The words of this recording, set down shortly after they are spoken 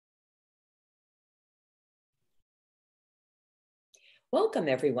Welcome,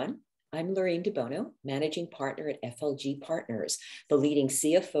 everyone. I'm Lorraine DeBono, Managing Partner at FLG Partners, the leading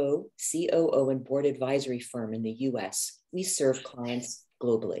CFO, COO, and board advisory firm in the US. We serve clients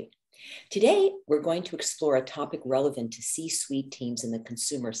globally. Today, we're going to explore a topic relevant to C-suite teams in the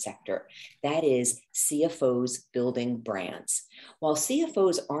consumer sector. That is CFOs building brands. While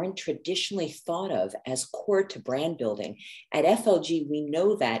CFOs aren't traditionally thought of as core to brand building, at FLG, we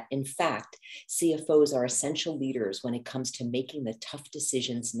know that, in fact, CFOs are essential leaders when it comes to making the tough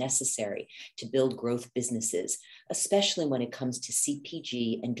decisions necessary to build growth businesses, especially when it comes to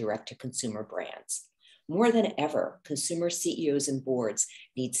CPG and direct-to-consumer brands. More than ever, consumer CEOs and boards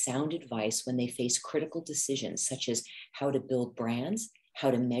need sound advice when they face critical decisions such as how to build brands,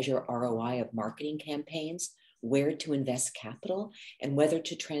 how to measure ROI of marketing campaigns, where to invest capital, and whether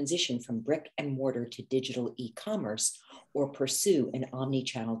to transition from brick and mortar to digital e-commerce or pursue an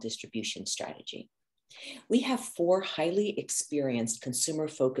omni-channel distribution strategy. We have 4 highly experienced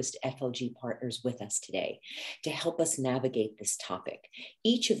consumer-focused FLG partners with us today to help us navigate this topic.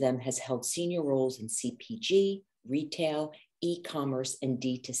 Each of them has held senior roles in CPG, retail, e-commerce, and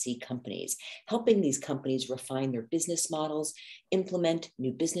D2C companies, helping these companies refine their business models, implement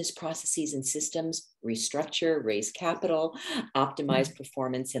new business processes and systems, restructure, raise capital, optimize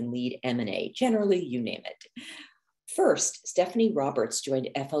performance, and lead M&A. Generally, you name it. First, Stephanie Roberts joined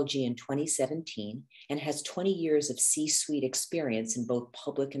FLG in 2017 and has 20 years of C-suite experience in both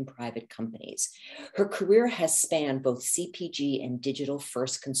public and private companies. Her career has spanned both CPG and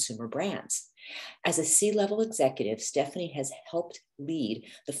digital-first consumer brands. As a C-level executive, Stephanie has helped lead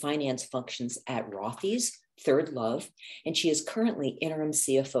the finance functions at Rothy's, Third Love, and she is currently interim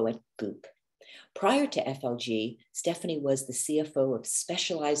CFO at Goop. Prior to FLG, Stephanie was the CFO of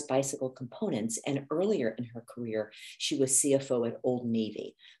Specialized Bicycle Components, and earlier in her career, she was CFO at Old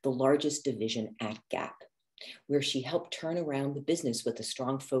Navy, the largest division at Gap, where she helped turn around the business with a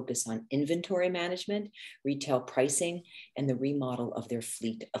strong focus on inventory management, retail pricing, and the remodel of their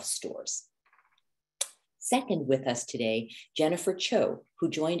fleet of stores. Second with us today, Jennifer Cho,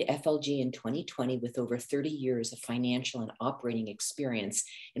 who joined FLG in 2020 with over 30 years of financial and operating experience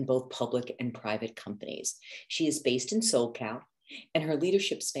in both public and private companies. She is based in SoCal, and her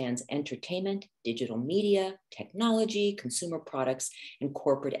leadership spans entertainment, digital media, technology, consumer products, and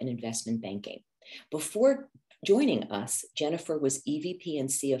corporate and investment banking. Before joining us, Jennifer was EVP and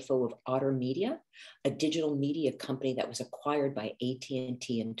CFO of Otter Media, a digital media company that was acquired by AT&T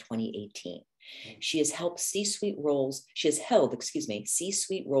in 2018. She has held C-suite roles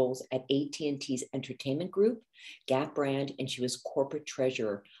at AT&T's Entertainment Group, Gap Brand, and she was corporate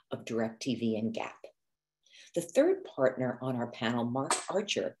treasurer of DirecTV and Gap. The third partner on our panel, Mark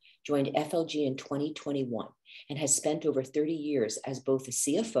Archer, joined FLG in 2021 and has spent over 30 years as both a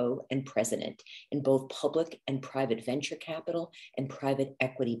CFO and president in both public and private venture capital and private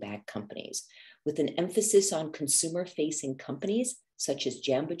equity-backed companies, with an emphasis on consumer-facing companies such as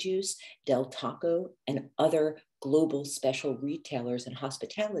Jamba Juice, Del Taco, and other global special retailers and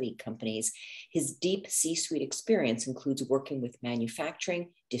hospitality companies. His deep C-suite experience includes working with manufacturing,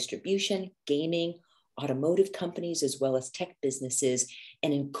 distribution, gaming, automotive companies, as well as tech businesses,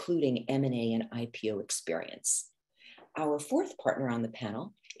 and including M&A and IPO experience. Our fourth partner on the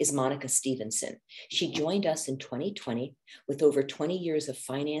panel is Monica Stevenson. She joined us in 2020 with over 20 years of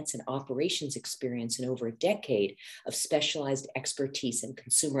finance and operations experience and over a decade of specialized expertise in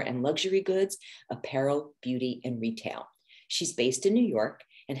consumer and luxury goods, apparel, beauty, and retail. She's based in New York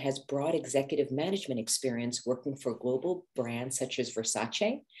and has broad executive management experience working for global brands such as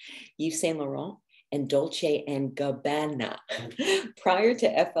Versace, Yves Saint Laurent, and Dolce & Gabbana. Prior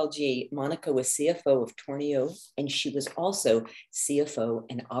to FLG, Monica was CFO of Tornio, and she was also CFO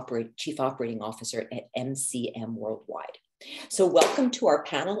and Chief Operating Officer at MCM Worldwide. So welcome to our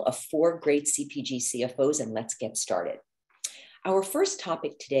panel of 4 great CPG CFOs, and let's get started. Our first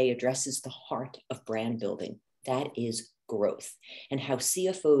topic today addresses the heart of brand building, that is growth, and how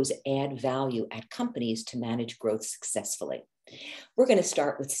CFOs add value at companies to manage growth successfully. We're going to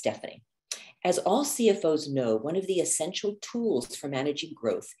start with Stephanie. As all CFOs know, one of the essential tools for managing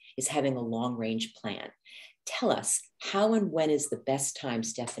growth is having a long-range plan. Tell us, how and when is the best time,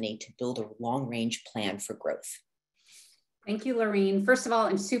 Stephanie, to build a long-range plan for growth? Thank you, Lorraine. First of all,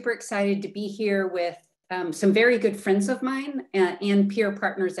 I'm super excited to be here with some very good friends of mine and peer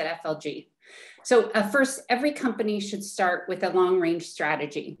partners at FLG. So first, every company should start with a long-range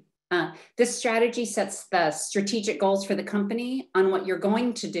strategy. This strategy sets the strategic goals for the company on what you're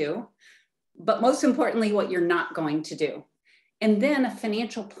going to do, but most importantly, what you're not going to do. And then a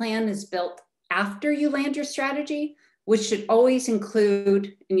financial plan is built after you land your strategy, which should always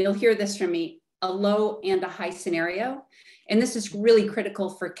include, and you'll hear this from me, a low and a high scenario. And this is really critical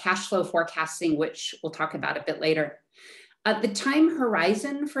for cash flow forecasting, which we'll talk about a bit later. The time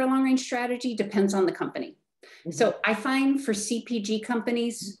horizon for a long range strategy depends on the company. Mm-hmm. So I find for CPG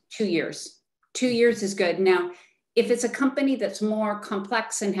companies, 2 years. 2 years is good. Now, if it's a company that's more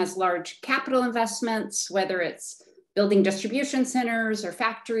complex and has large capital investments, whether it's building distribution centers or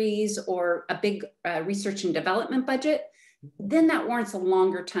factories or a big research and development budget, then that warrants a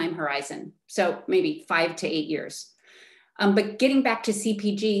longer time horizon. So maybe 5 to 8 years. But getting back to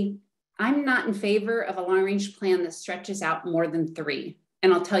CPG, I'm not in favor of a long range plan that stretches out more than 3.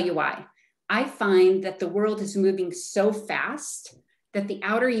 And I'll tell you why. I find that the world is moving so fast that the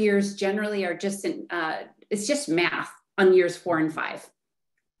outer years generally are just, it's just math on years 4 and 5.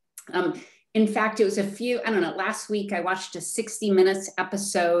 In fact, it was last week I watched a 60 Minutes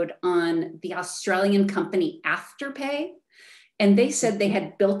episode on the Australian company Afterpay. And they said they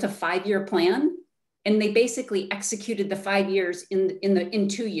had built a 5-year plan and they basically executed the 5 years in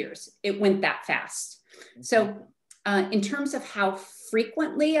 2 years. It went that fast. So in terms of how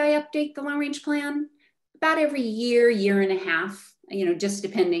frequently I update the long range plan, about every year, year and a half, just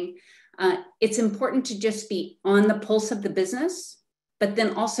depending. It's important to just be on the pulse of the business, but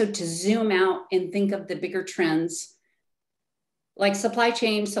then also to zoom out and think of the bigger trends like supply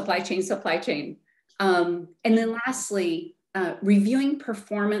chain. And then lastly, reviewing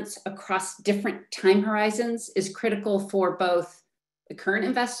performance across different time horizons is critical for both the current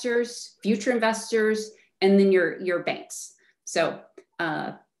investors, future investors, and then your banks. So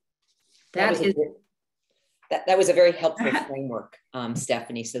that was a very helpful framework,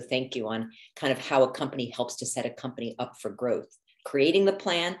 Stephanie. So thank you on kind of how a company helps to set a company up for growth, creating the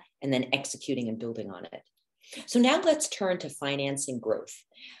plan and then executing and building on it. So now let's turn to financing growth.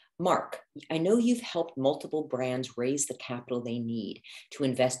 Mark, I know you've helped multiple brands raise the capital they need to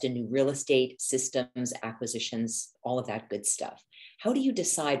invest in new real estate, systems, acquisitions, all of that good stuff. How do you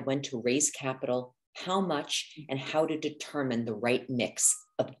decide when to raise capital, how much, and how to determine the right mix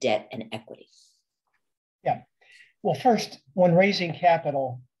of debt and equity? Yeah. Well, first, when raising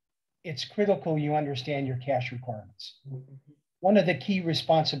capital, it's critical you understand your cash requirements. One of the key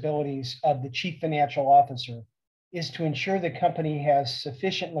responsibilities of the chief financial officer is to ensure the company has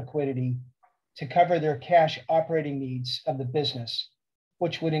sufficient liquidity to cover their cash operating needs of the business,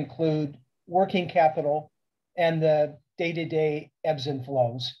 which would include working capital and the day-to-day ebbs and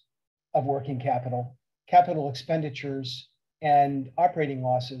flows of working capital, capital expenditures, and operating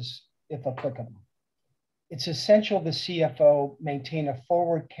losses, if applicable. It's essential the CFO maintain a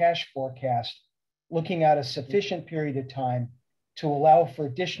forward cash forecast looking at a sufficient period of time to allow for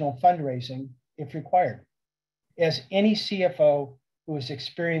additional fundraising if required. As any CFO who has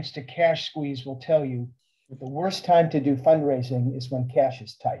experienced a cash squeeze will tell you, the worst time to do fundraising is when cash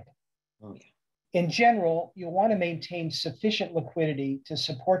is tight. Oh, yeah. In general, you'll want to maintain sufficient liquidity to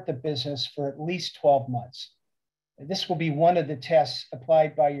support the business for at least 12 months. This will be one of the tests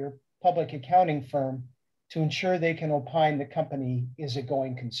applied by your public accounting firm to ensure they can opine the company is a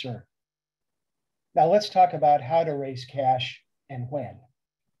going concern. Now let's talk about how to raise cash and when.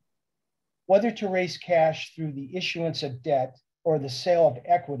 Whether to raise cash through the issuance of debt or the sale of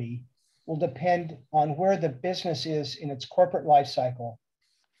equity will depend on where the business is in its corporate life cycle,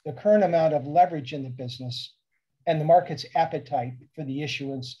 the current amount of leverage in the business, and the market's appetite for the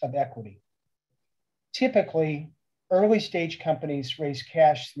issuance of equity. Typically, early stage companies raise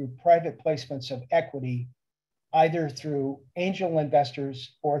cash through private placements of equity, either through angel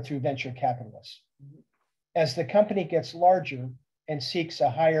investors or through venture capitalists. As the company gets larger and seeks a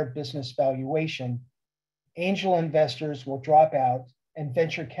higher business valuation, angel investors will drop out and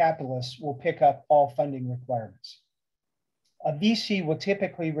venture capitalists will pick up all funding requirements. A VC will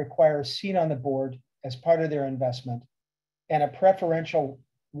typically require a seat on the board as part of their investment and a preferential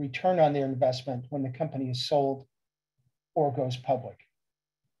return on their investment when the company is sold or goes public.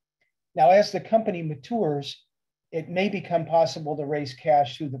 Now, as the company matures, it may become possible to raise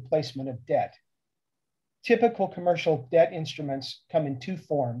cash through the placement of debt. Typical commercial debt instruments come in 2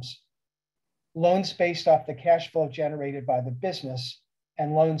 forms: loans based off the cash flow generated by the business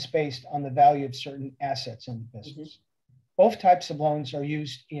and loans based on the value of certain assets in the business. Both types of loans are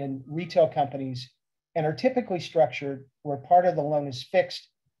used in retail companies and are typically structured where part of the loan is fixed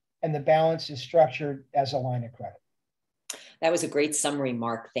and the balance is structured as a line of credit. That was a great summary,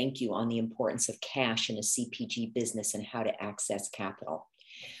 Mark. Thank you on the importance of cash in a CPG business and how to access capital.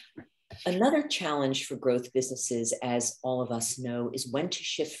 Another challenge for growth businesses, as all of us know, is when to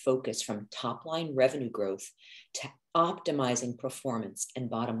shift focus from top-line revenue growth to optimizing performance and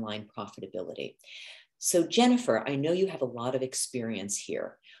bottom-line profitability. So Jennifer, I know you have a lot of experience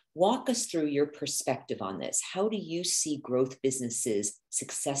here. Walk us through your perspective on this. How do you see growth businesses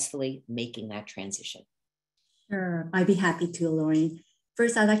successfully making that transition? Sure, I'd be happy to, Lorraine.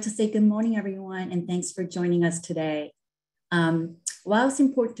 First, I'd like to say good morning, everyone, and thanks for joining us today. While it's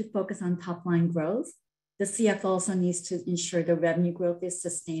important to focus on top line growth, the CFO also needs to ensure the revenue growth is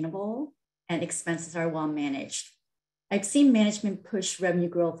sustainable and expenses are well managed. I've seen management push revenue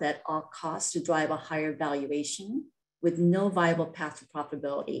growth at all costs to drive a higher valuation with no viable path to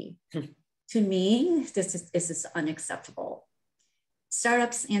profitability. To me, this is unacceptable.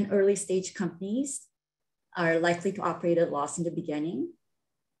 Startups and early stage companies are likely to operate at a loss in the beginning,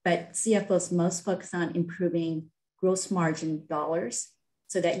 but CFOs must focus on improving gross margin dollars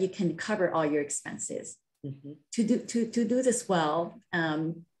so that you can cover all your expenses. Mm-hmm. To do this well,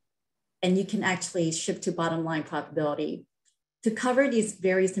 and you can actually shift to bottom line profitability. To cover these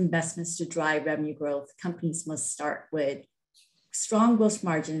various investments to drive revenue growth, companies must start with strong gross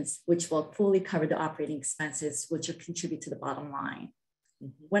margins, which will fully cover the operating expenses, which will contribute to the bottom line.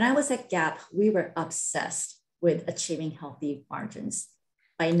 Mm-hmm. When I was at Gap, we were obsessed with achieving healthy margins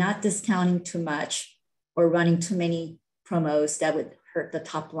by not discounting too much or running too many promos that would hurt the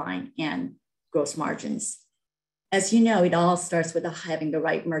top line and gross margins. As you know, it all starts with having the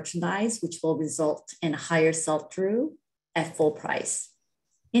right merchandise, which will result in higher sell-through at full price.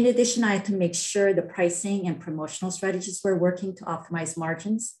 In addition, I had to make sure the pricing and promotional strategies were working to optimize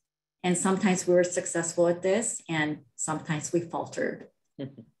margins. And sometimes we were successful at this, and sometimes we faltered.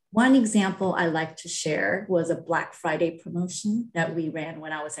 One example I like to share was a Black Friday promotion that we ran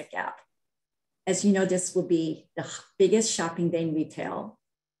when I was at Gap. As you know, this will be the biggest shopping day in retail.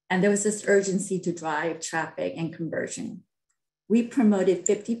 And there was this urgency to drive traffic and conversion. We promoted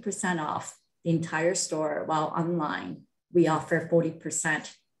 50% off the entire store, while online we offer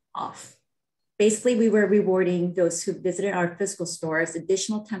 40% off. Basically, we were rewarding those who visited our physical stores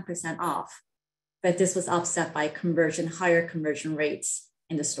additional 10% off, but this was offset by higher conversion rates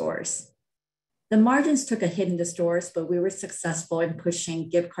in the stores. The margins took a hit in the stores, but we were successful in pushing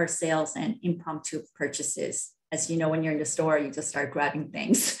gift card sales and impromptu purchases. As you know, when you're in the store, you just start grabbing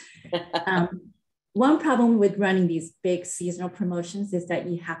things. One problem with running these big seasonal promotions is that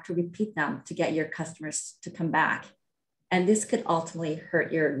you have to repeat them to get your customers to come back. And this could ultimately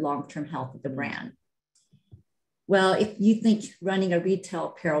hurt your long-term health of the brand. Well, if you think running a retail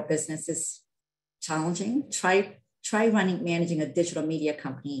apparel business is challenging, try managing a digital media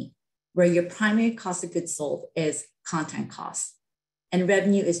company where your primary cost of goods sold is content costs, and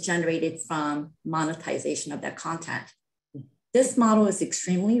revenue is generated from monetization of that content. This model is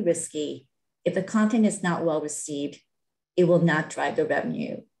extremely risky. If the content is not well received, it will not drive the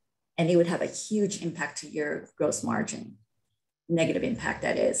revenue, and it would have a huge impact to your gross margin, negative impact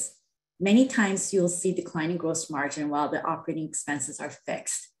that is. Many times you'll see declining gross margin while the operating expenses are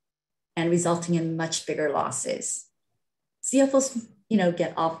fixed and resulting in much bigger losses. CFOs,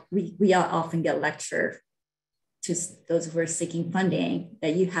 we often get lectured to those who are seeking funding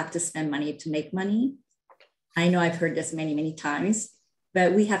that you have to spend money to make money. I know I've heard this many, many times,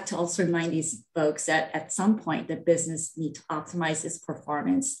 but we have to also remind these folks that at some point the business needs to optimize its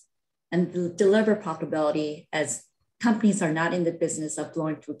performance and deliver profitability, as companies are not in the business of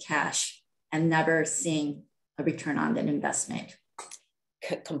blowing through cash and never seeing a return on that investment.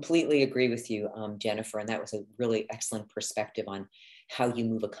 Completely agree with you, Jennifer. And that was a really excellent perspective on how you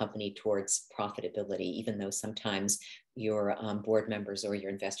move a company towards profitability, even though sometimes your board members or your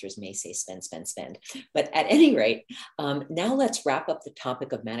investors may say spend, spend, spend. But at any rate, now let's wrap up the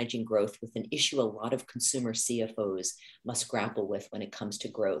topic of managing growth with an issue a lot of consumer CFOs must grapple with when it comes to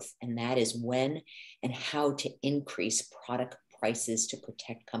growth. And that is when and how to increase product prices to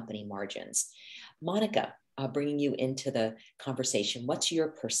protect company margins. Monica, bringing you into the conversation, what's your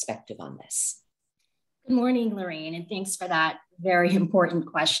perspective on this? Good morning, Lorraine, and thanks for that very important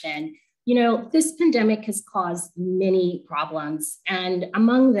question. You know, this pandemic has caused many problems, and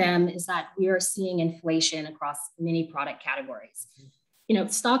among them is that we are seeing inflation across many product categories. You know,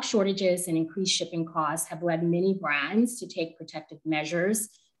 stock shortages and increased shipping costs have led many brands to take protective measures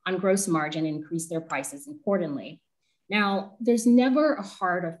on gross margin and increase their prices accordingly. Now, there's never a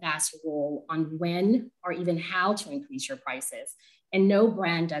hard or fast rule on when or even how to increase your prices, and no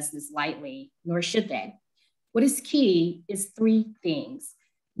brand does this lightly, nor should they. What is key is three things: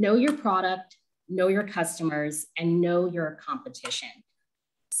 know your product, know your customers, and know your competition.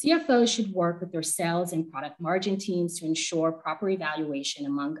 CFOs should work with their sales and product margin teams to ensure proper evaluation,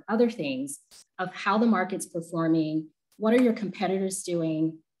 among other things, of how the market's performing, what are your competitors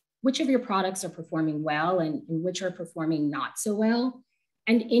doing, which of your products are performing well and which are performing not so well,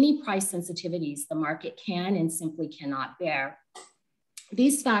 and any price sensitivities the market can and simply cannot bear.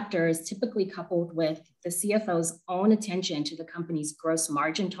 These factors, typically coupled with the CFO's own attention to the company's gross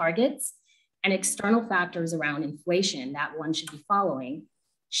margin targets and external factors around inflation that one should be following,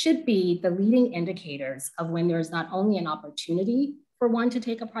 should be the leading indicators of when there's not only an opportunity for one to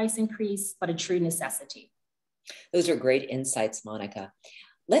take a price increase, but a true necessity. Those are great insights, Monica.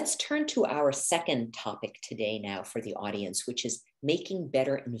 Let's turn to our second topic today now for the audience, which is making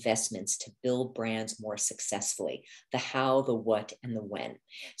better investments to build brands more successfully, the how, the what, and the when.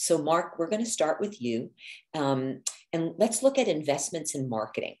 So Mark, we're going to start with you, and let's look at investments in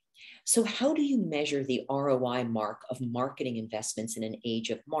marketing. So how do you measure the ROI mark of marketing investments in an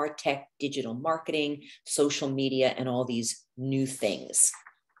age of MarTech, digital marketing, social media, and all these new things?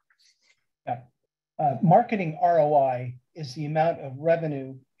 Yeah. Marketing ROI is the amount of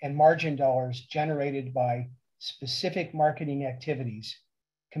revenue and margin dollars generated by specific marketing activities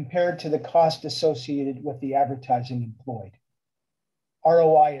compared to the cost associated with the advertising employed.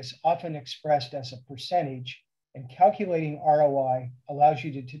 ROI is often expressed as a percentage, and calculating ROI allows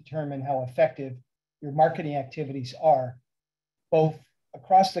you to determine how effective your marketing activities are, both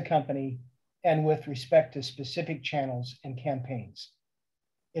across the company and with respect to specific channels and campaigns.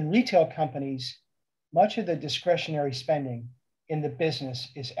 In retail companies, much of the discretionary spending in the business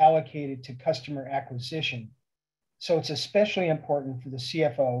is allocated to customer acquisition. So it's especially important for the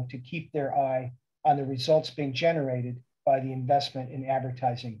CFO to keep their eye on the results being generated by the investment in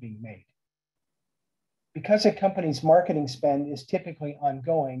advertising being made. Because a company's marketing spend is typically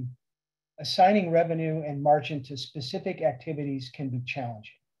ongoing, assigning revenue and margin to specific activities can be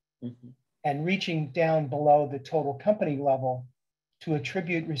challenging. Mm-hmm. And reaching down below the total company level to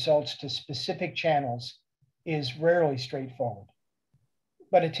attribute results to specific channels is rarely straightforward.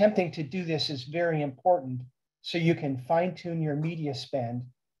 But attempting to do this is very important so you can fine-tune your media spend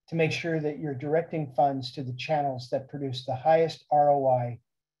to make sure that you're directing funds to the channels that produce the highest ROI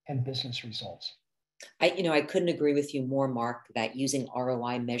and business results. I couldn't agree with you more, Mark, that using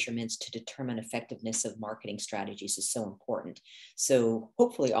ROI measurements to determine effectiveness of marketing strategies is so important. So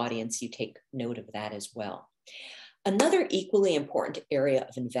hopefully, audience, you take note of that as well. Another equally important area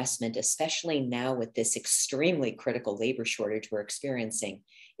of investment, especially now with this extremely critical labor shortage we're experiencing,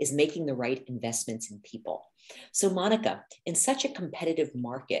 is making the right investments in people. So Monica, in such a competitive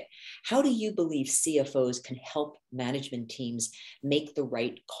market, how do you believe CFOs can help management teams make the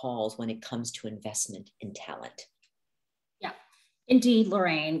right calls when it comes to investment in talent? Yeah, indeed,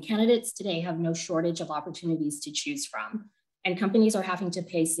 Lorraine, candidates today have no shortage of opportunities to choose from. And companies are having to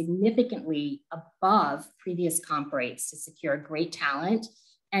pay significantly above previous comp rates to secure great talent,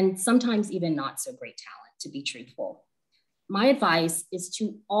 and sometimes even not so great talent, to be truthful. My advice is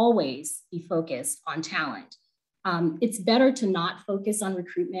to always be focused on talent. It's better to not focus on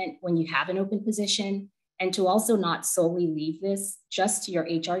recruitment when you have an open position, and to also not solely leave this just to your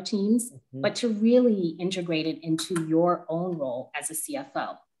HR teams, but to really integrate it into your own role as a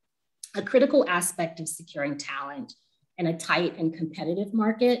CFO. A critical aspect of securing talent in a tight and competitive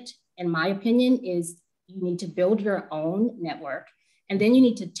market, in my opinion, is you need to build your own network, and then you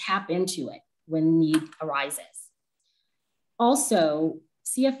need to tap into it when need arises. Also,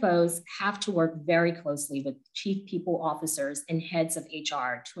 CFOs have to work very closely with chief people officers and heads of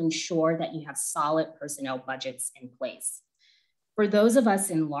HR to ensure that you have solid personnel budgets in place. For those of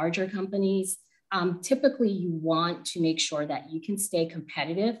us in larger companies, typically you want to make sure that you can stay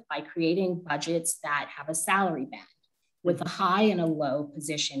competitive by creating budgets that have a salary band with a high and a low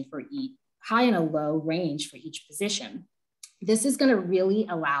position for each, high and a low range for each position. This is going to really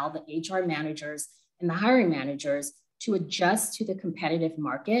allow the HR managers and the hiring managers to adjust to the competitive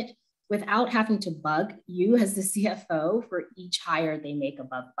market without having to bug you as the CFO for each hire they make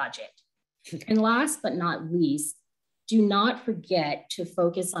above budget. And last but not least, do not forget to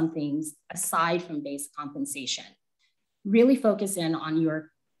focus on things aside from base compensation. Really focus in on your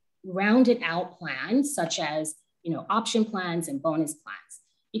rounded out plans, such as option plans and bonus plans,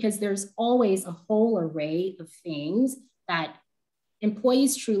 because there's always a whole array of things that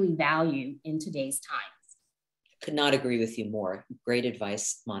employees truly value in today's times. Could not agree with you more. Great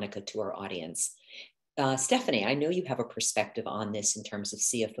advice, Monica, to our audience. Stephanie, I know you have a perspective on this in terms of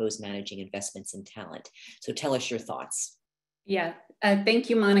CFOs managing investments in talent. So tell us your thoughts. Yeah, thank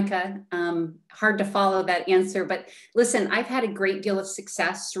you, Monica. Hard to follow that answer, but listen, I've had a great deal of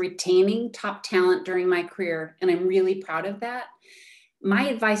success retaining top talent during my career, and I'm really proud of that. My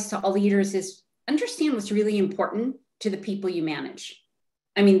advice to all leaders is understand what's really important to the people you manage.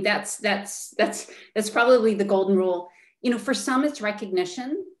 I mean, that's probably the golden rule. For some, it's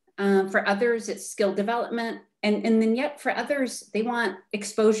recognition. For others, it's skill development. And then yet for others, they want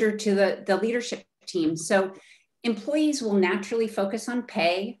exposure to the leadership team. So employees will naturally focus on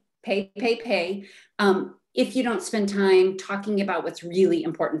pay, if you don't spend time talking about what's really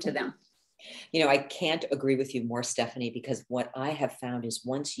important to them. You know, I can't agree with you more, Stephanie, because what I have found is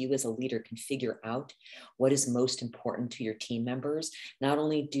once you as a leader can figure out what is most important to your team members, not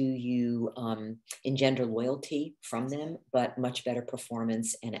only do you engender loyalty from them, but much better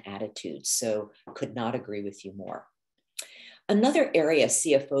performance and attitude. So could not agree with you more. Another area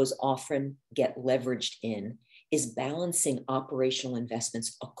CFOs often get leveraged in is balancing operational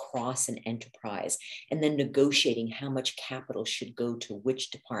investments across an enterprise and then negotiating how much capital should go to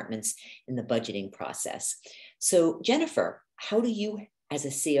which departments in the budgeting process. So Jennifer, how do you as a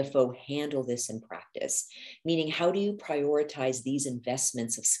CFO handle this in practice? Meaning, how do you prioritize these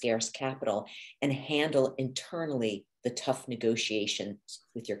investments of scarce capital and handle internally the tough negotiations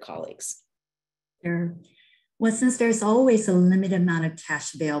with your colleagues? Sure. Well, since there's always a limited amount of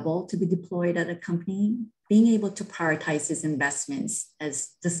cash available to be deployed at a company, being able to prioritize these investments,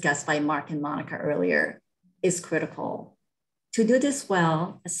 as discussed by Mark and Monica earlier, is critical. To do this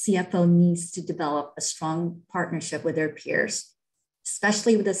well, a CFO needs to develop a strong partnership with their peers,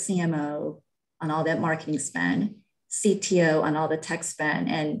 especially with the CMO on all that marketing spend, CTO on all the tech spend,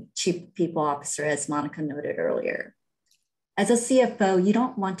 and Chief People Officer, as Monica noted earlier. As a CFO, you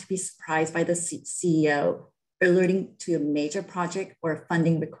don't want to be surprised by the CEO alerting to a major project or a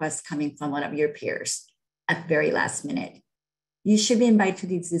funding request coming from one of your peers at the very last minute. You should be invited to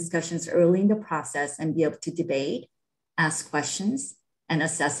these discussions early in the process and be able to debate, ask questions, and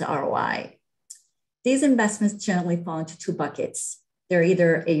assess the ROI. These investments generally fall into two buckets. They're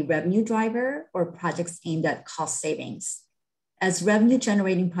either a revenue driver or projects aimed at cost savings. As revenue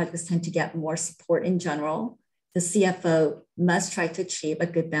generating projects tend to get more support in general, the CFO must try to achieve a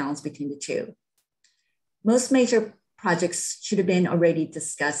good balance between the two. Most major projects should have been already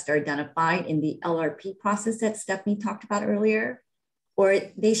discussed or identified in the LRP process that Stephanie talked about earlier, or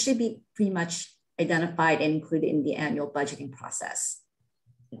they should be pretty much identified and included in the annual budgeting process.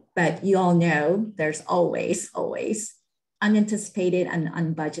 But you all know there's always unanticipated and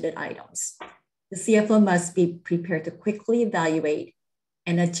unbudgeted items. The CFO must be prepared to quickly evaluate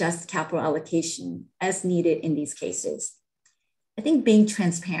and adjust capital allocation as needed in these cases. I think being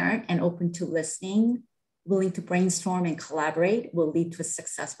transparent and open to listening, willing to brainstorm and collaborate will lead to a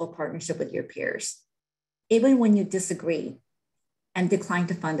successful partnership with your peers. Even when you disagree and decline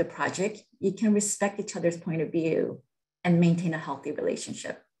to fund the project, you can respect each other's point of view and maintain a healthy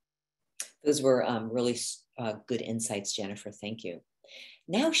relationship. Those were really good insights, Jennifer. Thank you.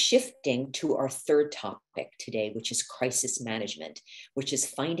 Now shifting to our third topic today, which is crisis management, which is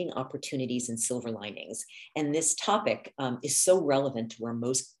finding opportunities and silver linings. And this topic is so relevant to where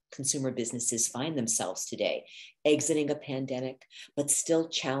most consumer businesses find themselves today, exiting a pandemic, but still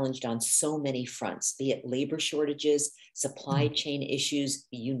challenged on so many fronts, be it labor shortages, supply chain issues,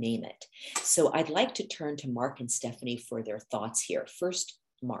 you name it. So I'd like to turn to Mark and Stephanie for their thoughts here. First,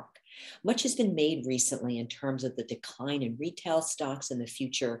 Mark. Much has been made recently in terms of the decline in retail stocks and the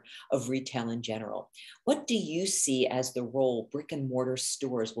future of retail in general. What do you see as the role brick and mortar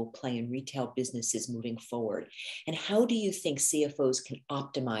stores will play in retail businesses moving forward? And how do you think CFOs can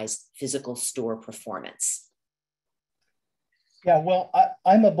optimize physical store performance? Yeah, well,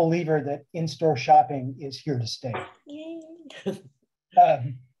 I'm a believer that in-store shopping is here to stay.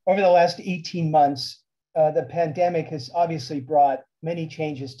 Over the last 18 months, the pandemic has obviously brought many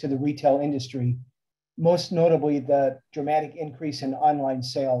changes to the retail industry, most notably the dramatic increase in online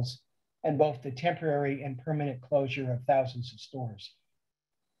sales and both the temporary and permanent closure of thousands of stores.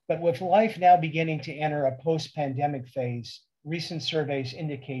 But with life now beginning to enter a post-pandemic phase, recent surveys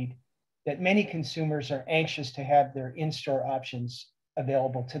indicate that many consumers are anxious to have their in-store options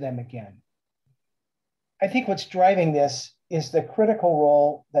available to them again. I think what's driving this is the critical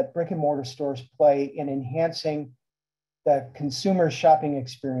role that brick and mortar stores play in enhancing the consumer shopping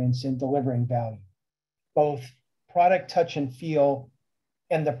experience in delivering value, both product touch and feel,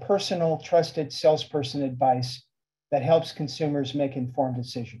 and the personal trusted salesperson advice that helps consumers make informed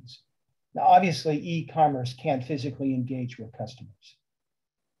decisions. Now, obviously, e-commerce can't physically engage with customers.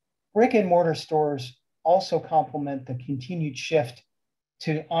 Brick and mortar stores also complement the continued shift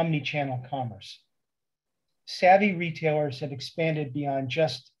to omni-channel commerce. Savvy retailers have expanded beyond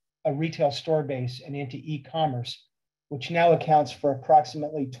just a retail store base and into e-commerce, which now accounts for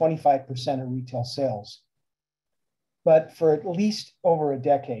approximately 25% of retail sales. But for at least over a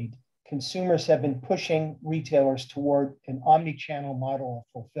decade, consumers have been pushing retailers toward an omni-channel model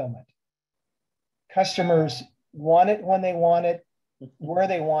of fulfillment. Customers want it when they want it, where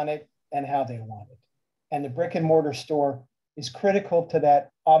they want it, and how they want it. And the brick and mortar store is critical to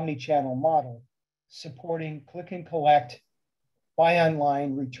that omni-channel model supporting click and collect, buy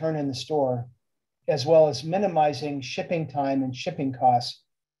online, return in the store, as well as minimizing shipping time and shipping costs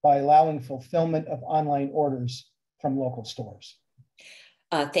by allowing fulfillment of online orders from local stores.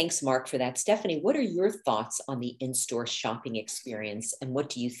 Thanks, Mark, for that. Stephanie, what are your thoughts on the in-store shopping experience and what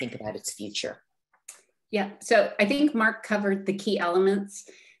do you think about its future? Yeah, so I think Mark covered the key elements.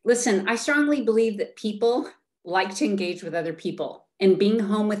 Listen, I strongly believe that people like to engage with other people, and being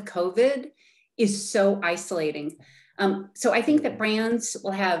home with COVID is so isolating. So I think that brands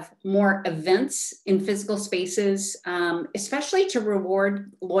will have more events in physical spaces, especially to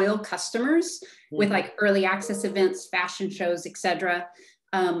reward loyal customers with like early access events, fashion shows, etc.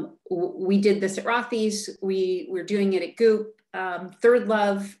 We did this at Rothy's. We're doing it at Goop. Third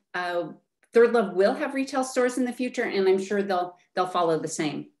Love will have retail stores in the future, and I'm sure they'll follow the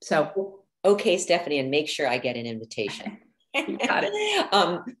same. So, okay, Stephanie, and make sure I get an invitation. Got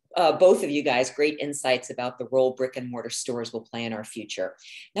it. Both of you guys, great insights about the role brick and mortar stores will play in our future.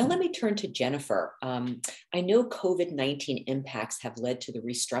 Now let me turn to Jennifer. I know COVID-19 impacts have led to the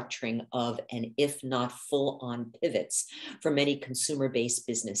restructuring of, and if not full-on pivots for many consumer-based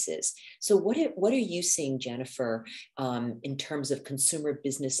businesses. So what are you seeing, Jennifer, in terms of consumer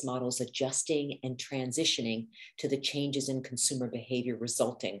business models adjusting and transitioning to the changes in consumer behavior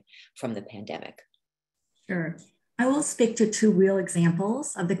resulting from the pandemic? Sure. I will speak to two real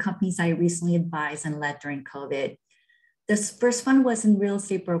examples of the companies I recently advised and led during COVID. This first one was in real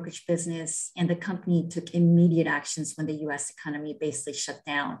estate brokerage business, and the company took immediate actions when the US economy basically shut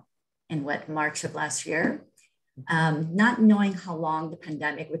down in March of last year. Not knowing how long the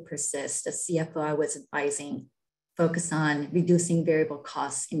pandemic would persist, the CFO I was advising focused on reducing variable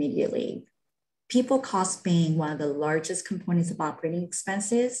costs immediately. People costs being one of the largest components of operating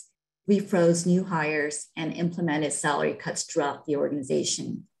expenses, we froze new hires and implemented salary cuts throughout the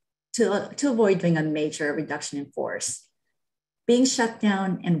organization to avoid doing a major reduction in force. Being shut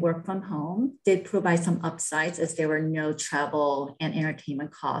down and work from home did provide some upsides as there were no travel and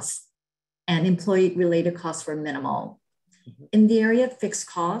entertainment costs, and employee-related costs were minimal. In the area of fixed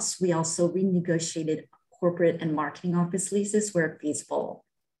costs, we also renegotiated corporate and marketing office leases where feasible.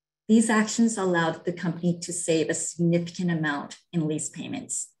 These actions allowed the company to save a significant amount in lease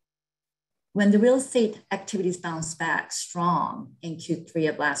payments. When the real estate activities bounced back strong in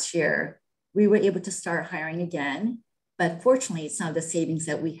Q3 of last year, we were able to start hiring again, but fortunately, some of the savings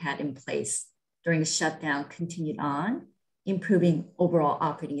that we had in place during the shutdown continued on, improving overall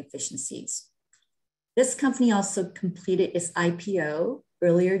operating efficiencies. This company also completed its IPO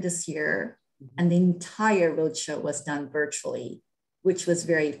earlier this year, and the entire roadshow was done virtually, which was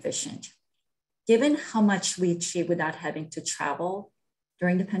very efficient. Given how much we achieved without having to travel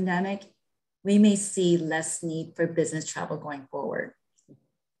during the pandemic, we may see less need for business travel going forward.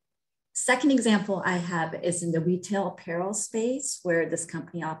 Second example I have is in the retail apparel space, where this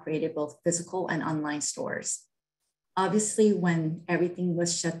company operated both physical and online stores. Obviously, when everything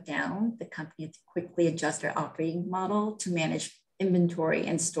was shut down, the company had to quickly adjust their operating model to manage inventory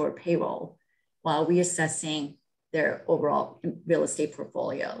and store payroll while reassessing their overall real estate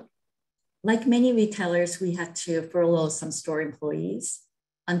portfolio. Like many retailers, we had to furlough some store employees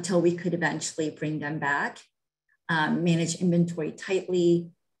until we could eventually bring them back, manage inventory tightly,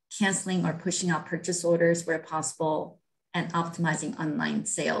 canceling or pushing out purchase orders where possible, and optimizing online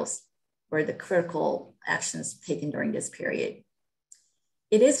sales were the critical actions taken during this period.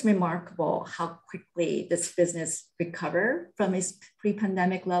 It is remarkable how quickly this business recovered from its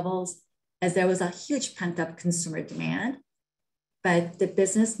pre-pandemic levels, as there was a huge pent-up consumer demand, but the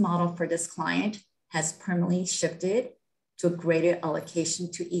business model for this client has permanently shifted to a greater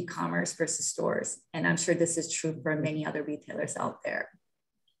allocation to e-commerce versus stores. And I'm sure this is true for many other retailers out there.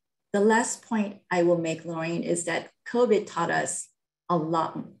 The last point I will make, Lorraine, is that COVID taught us a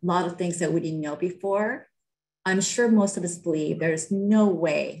lot of things that we didn't know before. I'm sure most of us believe there's no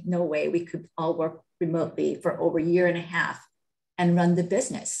way we could all work remotely for over a year and a half and run the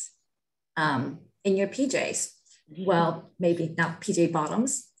business in your PJs. Well, maybe not PJ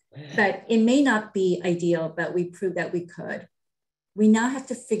bottoms, but it may not be ideal, but we proved that we could. We now have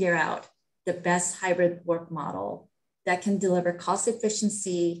to figure out the best hybrid work model that can deliver cost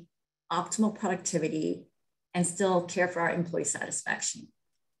efficiency, optimal productivity, and still care for our employee satisfaction.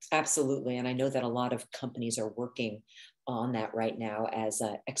 Absolutely. And I know that a lot of companies are working on that right now, as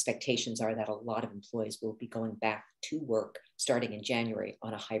expectations are that a lot of employees will be going back to work starting in January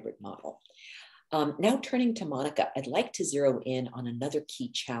on a hybrid model. Now turning to Monica, I'd like to zero in on another key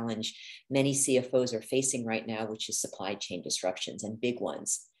challenge many CFOs are facing right now, which is supply chain disruptions, and big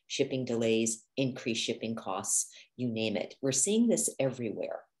ones: shipping delays, increased shipping costs, you name it. We're seeing this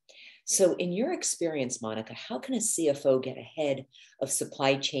everywhere. So in your experience, Monica, how can a CFO get ahead of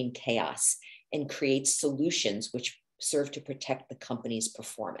supply chain chaos and create solutions which serve to protect the company's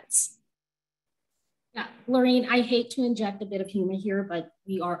performance? Yeah, Lorraine, I hate to inject a bit of humor here, but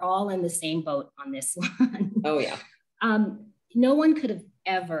we are all in the same boat on this one. Oh, yeah. No one could have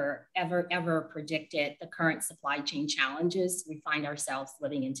ever predicted the current supply chain challenges we find ourselves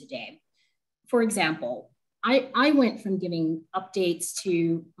living in today. For example, I went from giving updates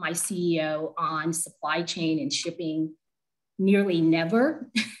to my CEO on supply chain and shipping nearly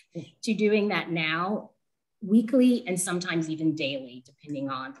never to doing that now weekly and sometimes even daily, depending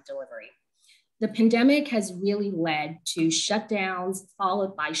on the delivery. The pandemic has really led to shutdowns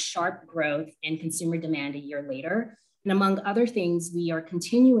followed by sharp growth in consumer demand a year later. And among other things, we are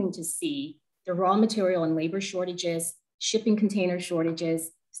continuing to see the raw material and labor shortages, shipping container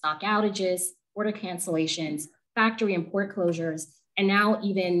shortages, stock outages, order cancellations, factory and port closures, and now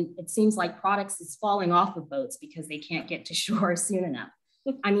even it seems like products is falling off of boats because they can't get to shore soon enough.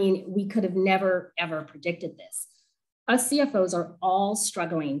 I mean, we could have never, ever predicted this. Us CFOs are all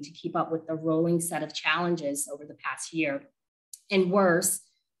struggling to keep up with the rolling set of challenges over the past year. And worse,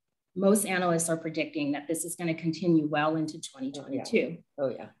 most analysts are predicting that this is going to continue well into 2022. Oh,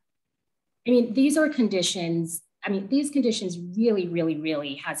 yeah. I mean, these conditions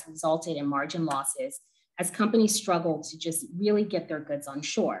really has resulted in margin losses as companies struggle to just really get their goods on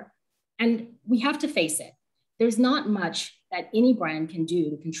shore. And we have to face it. There's not much that any brand can do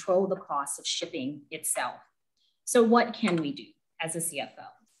to control the cost of shipping itself. So what can we do as a CFO?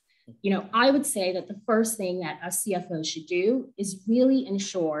 You know, I would say that the first thing that us CFOs should do is really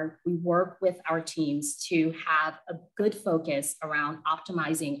ensure we work with our teams to have a good focus around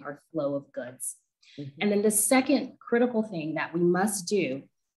optimizing our flow of goods. And then the second critical thing that we must do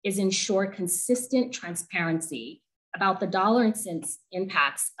is ensure consistent transparency about the dollar and cents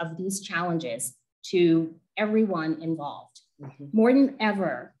impacts of these challenges to everyone involved. More than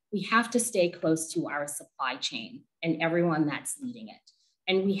ever, we have to stay close to our supply chain and everyone that's leading it.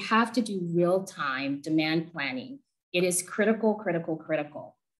 And we have to do real-time demand planning. It is critical.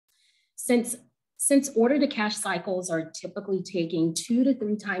 Since order to cash cycles are typically taking 2 to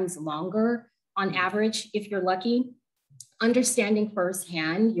 3 times longer on average, if you're lucky, understanding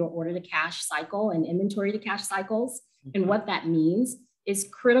firsthand your order to cash cycle and inventory to cash cycles and what that means is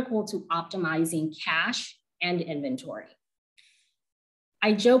critical to optimizing cash and inventory.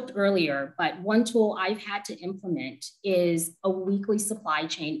 I joked earlier, but one tool I've had to implement is a weekly supply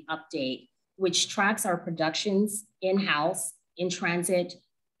chain update, which tracks our productions in-house, in transit,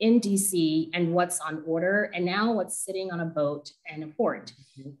 in DC, and what's on order, and now what's sitting on a boat and a port.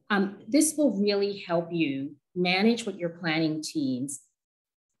 This will really help you manage with your planning teams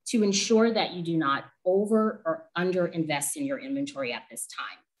to ensure that you do not over or under invest in your inventory at this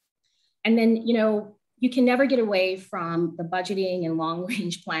time. And then, you know, you can never get away from the budgeting and long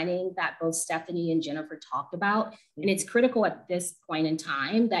range planning that both Stephanie and Jennifer talked about. And it's critical at this point in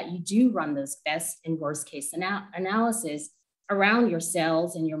time that you do run those best and worst case analysis around your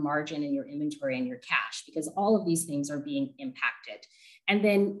sales and your margin and your inventory and your cash, because all of these things are being impacted. And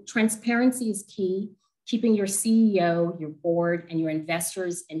then transparency is key. Keeping your CEO, your board, and your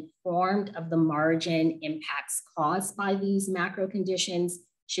investors informed of the margin impacts caused by these macro conditions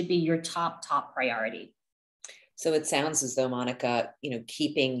should be your top priority. So it sounds as though, Monica, you know,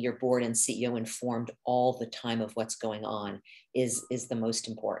 keeping your board and CEO informed all the time of what's going on is the most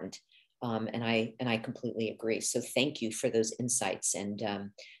important. And I completely agree. So thank you for those insights and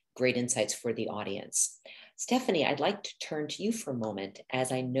great insights for the audience. Stephanie, I'd like to turn to you for a moment,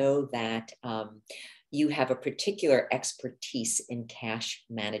 as I know that you have a particular expertise in cash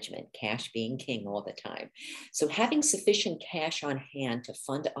management, cash being king all the time. So having sufficient cash on hand to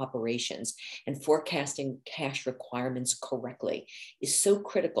fund operations and forecasting cash requirements correctly is so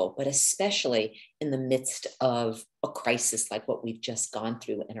critical, but especially in the midst of a crisis like what we've just gone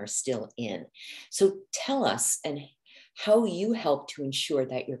through and are still in. So tell us and how you help to ensure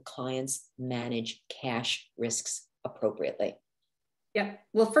that your clients manage cash risks appropriately. Yeah.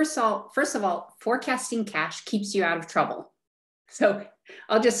 Well, first of all, forecasting cash keeps you out of trouble. So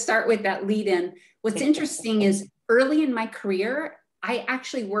I'll just start with that lead in. What's interesting is early in my career, I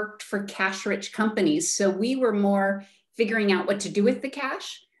actually worked for cash rich companies. So we were more figuring out what to do with the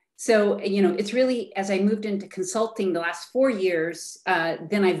cash. So, you know, it's really, as I moved into consulting the last 4 years,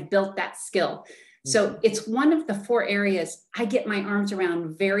 then I've built that skill. So it's one of the 4 areas I get my arms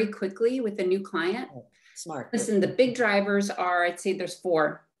around very quickly with a new client. Smart. Listen, the big drivers are, I'd say there's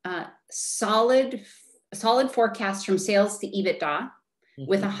 4. Solid forecast from sales to EBITDA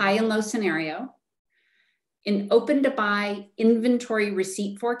with a high and low scenario. An open to buy inventory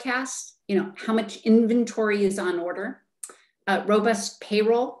receipt forecast, how much inventory is on order, robust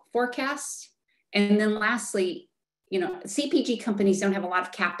payroll forecasts. And then lastly, CPG companies don't have a lot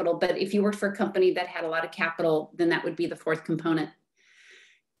of capital, but if you worked for a company that had a lot of capital, then that would be the fourth component.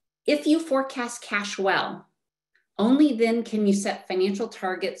 If you forecast cash well, only then can you set financial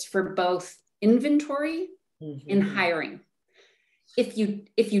targets for both inventory and hiring. If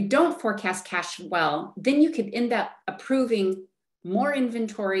you don't forecast cash well, then you could end up approving more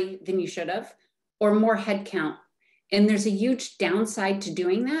inventory than you should have, or more headcount. And there's a huge downside to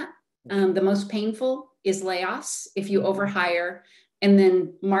doing that. The most painful is layoffs if you overhire, and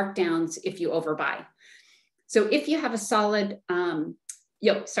then markdowns if you overbuy. So if you have a solid,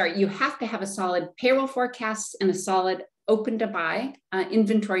 you have to have a solid payroll forecast and a solid open to buy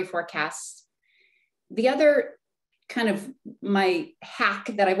inventory forecast. The other kind of my hack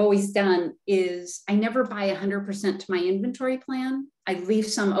that I've always done is I never buy 100% to my inventory plan. I leave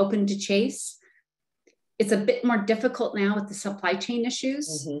some open to chase. It's a bit more difficult now with the supply chain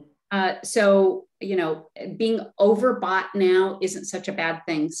issues. So, being overbought now isn't such a bad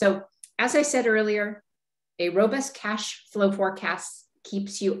thing. So as I said earlier, a robust cash flow forecast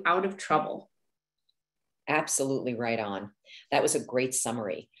keeps you out of trouble. Absolutely right on. That was a great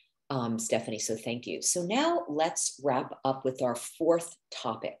summary, Stephanie, so thank you. So now let's wrap up with our fourth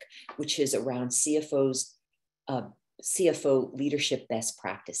topic, which is around CFO leadership best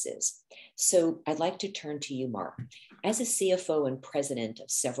practices. So I'd like to turn to you, Mark. As a CFO and president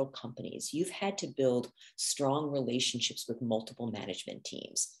of several companies, you've had to build strong relationships with multiple management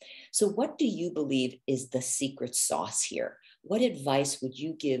teams. So what do you believe is the secret sauce here? What advice would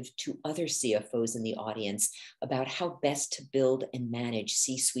you give to other CFOs in the audience about how best to build and manage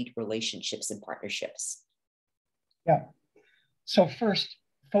C-suite relationships and partnerships? Yeah. So first,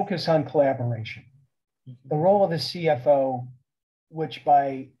 focus on collaboration. The role of the CFO, which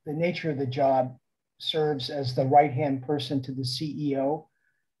by the nature of the job serves as the right-hand person to the CEO,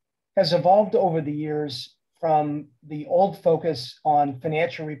 has evolved over the years from the old focus on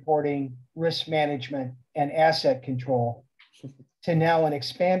financial reporting, risk management, and asset control to now an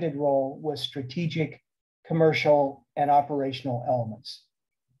expanded role with strategic, commercial, and operational elements.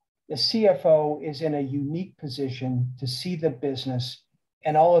 The CFO is in a unique position to see the business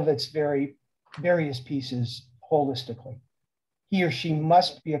and all of its various pieces holistically. He or she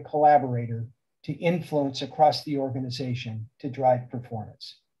must be a collaborator to influence across the organization to drive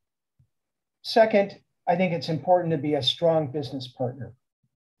performance. Second, I think it's important to be a strong business partner.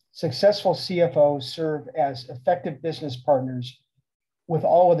 Successful CFOs serve as effective business partners with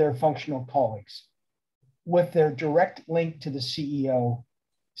all of their functional colleagues. With their direct link to the CEO,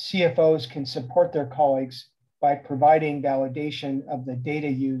 CFOs can support their colleagues by providing validation of the data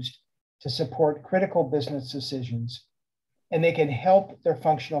used to support critical business decisions, and they can help their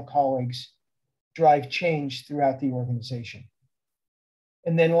functional colleagues drive change throughout the organization.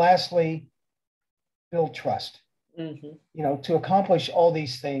 And then lastly, build trust. To accomplish all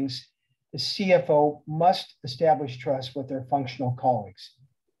these things, the CFO must establish trust with their functional colleagues.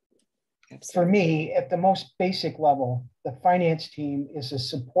 Absolutely. For me, at the most basic level, the finance team is a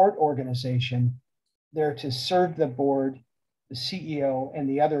support organization there to serve the board, the CEO, and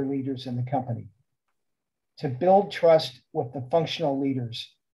the other leaders in the company. To build trust with the functional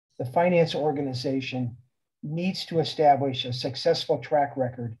leaders, the finance organization needs to establish a successful track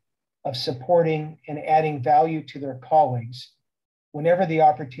record of supporting and adding value to their colleagues whenever the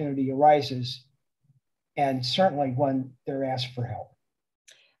opportunity arises, and certainly when they're asked for help.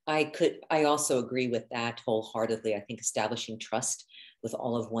 I also agree with that wholeheartedly. I think establishing trust with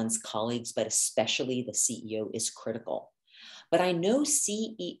all of one's colleagues, but especially the CEO, is critical. But I know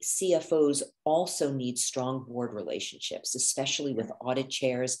CFOs also need strong board relationships, especially with audit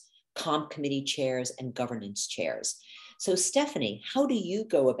chairs, comp committee chairs, and governance chairs. So Stephanie, how do you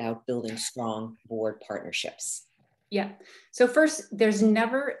go about building strong board partnerships? Yeah. So first, there's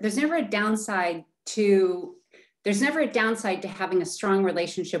never a downside to having a strong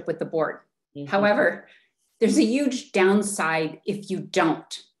relationship with the board. However, there's a huge downside if you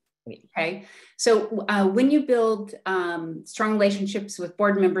don't. Okay. So when you build strong relationships with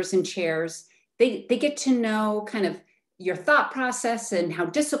board members and chairs, they get to know kind of your thought process and how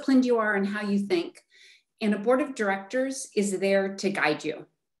disciplined you are and how you think. And a board of directors is there to guide you.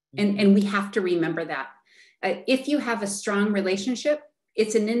 And we have to remember that. If you have a strong relationship,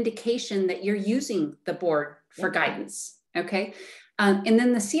 it's an indication that you're using the board for guidance. Okay. And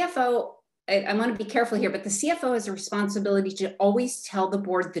then the CFO, I want to be careful here, but the CFO has a responsibility to always tell the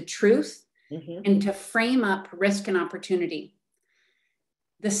board the truth and to frame up risk and opportunity.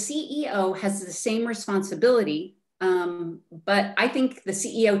 The CEO has the same responsibility, but I think the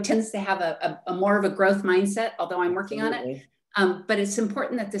CEO tends to have a more of a growth mindset, although I'm working on it. But it's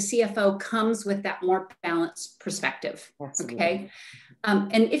important that the CFO comes with that more balanced perspective. Absolutely. Okay.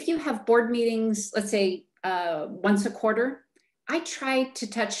 And if you have board meetings, let's say once a quarter, I try to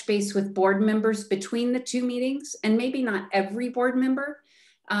touch base with board members between the two meetings, and maybe not every board member,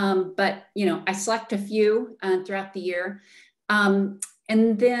 but I select a few throughout the year.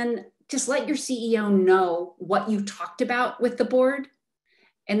 And then just let your CEO know what you talked about with the board.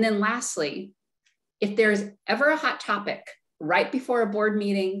 And then lastly, if there's ever a hot topic right before a board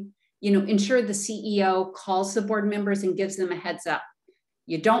meeting, ensure the CEO calls the board members and gives them a heads up.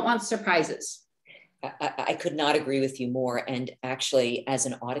 You don't want surprises. I could not agree with you more. And actually, as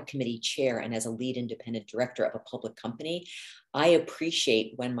an audit committee chair and as a lead independent director of a public company, I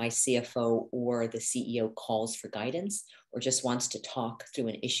appreciate when my CFO or the CEO calls for guidance or just wants to talk through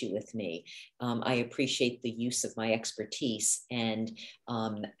an issue with me. I appreciate the use of my expertise, and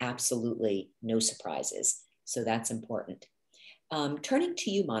absolutely no surprises. So that's important. Turning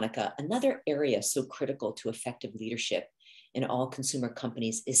to you, Monica, another area so critical to effective leadership in all consumer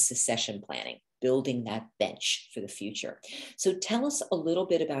companies is succession planning, building that bench for the future. So tell us a little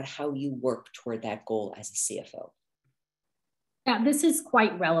bit about how you work toward that goal as a CFO. Yeah, this is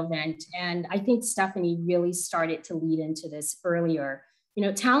quite relevant. And I think Stephanie really started to lead into this earlier.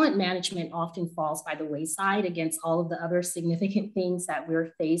 Talent management often falls by the wayside against all of the other significant things that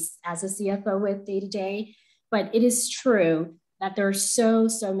we're faced as a CFO with day to day. But it is true that there are so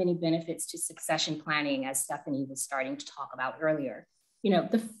many benefits to succession planning, as Stephanie was starting to talk about earlier.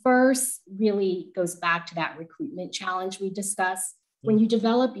 The first really goes back to that recruitment challenge we discussed. When you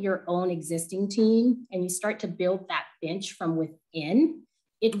develop your own existing team and you start to build that bench from within,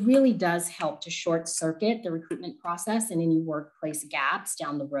 it really does help to short circuit the recruitment process and any workplace gaps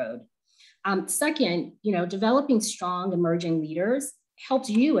down the road. Second, developing strong emerging leaders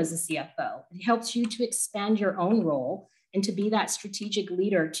helps you as a CFO. It helps you to expand your own role and to be that strategic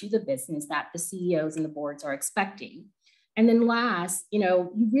leader to the business that the CEOs and the boards are expecting. And then last,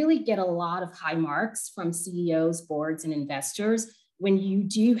 you really get a lot of high marks from CEOs, boards, and investors when you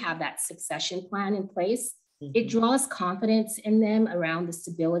do have that succession plan in place. Mm-hmm. It draws confidence in them around the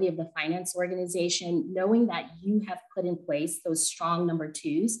stability of the finance organization, knowing that you have put in place those strong number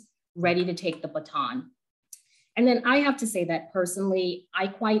twos ready to take the baton. And then I have to say that personally, I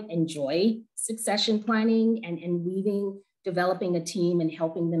quite enjoy succession planning and weaving, developing a team and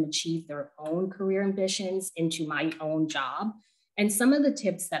helping them achieve their own career ambitions into my own job. And some of the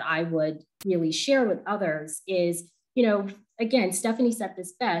tips that I would really share with others is, again, Stephanie said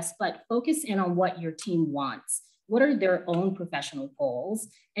this best, but focus in on what your team wants. What are their own professional goals,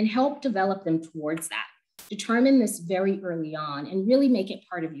 and help develop them towards that. Determine this very early on and really make it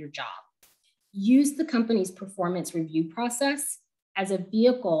part of your job. Use the company's performance review process as a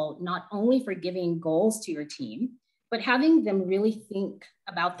vehicle, not only for giving goals to your team, but having them really think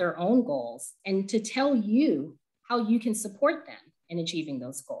about their own goals and to tell you how you can support them in achieving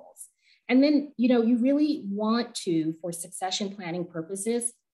those goals. And then, you really want to, for succession planning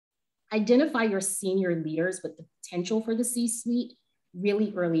purposes, identify your senior leaders with the potential for the C-suite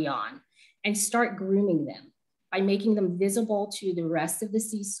really early on and start grooming them by making them visible to the rest of the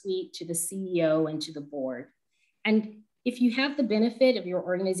C-suite, to the CEO, and to the board. And if you have the benefit of your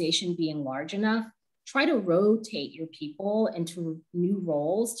organization being large enough, try to rotate your people into new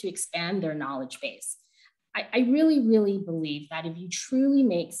roles to expand their knowledge base. I really, really believe that if you truly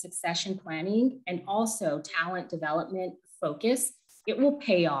make succession planning and also talent development focus, it will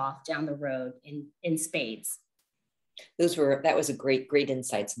pay off down the road in spades. That was a great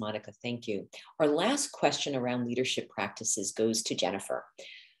insights, Monica. Thank you. Our last question around leadership practices goes to Jennifer.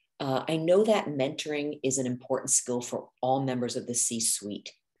 I know that mentoring is an important skill for all members of the C-suite,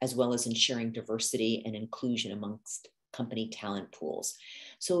 as well as ensuring diversity and inclusion amongst company talent pools.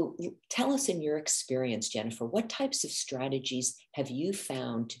 So tell us, in your experience, Jennifer, what types of strategies have you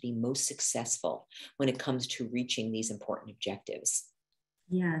found to be most successful when it comes to reaching these important objectives?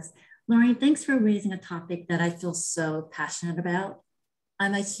 Yes. Lauren, thanks for raising a topic that I feel so passionate about.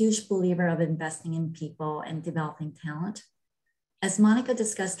 I'm a huge believer of investing in people and developing talent. As Monica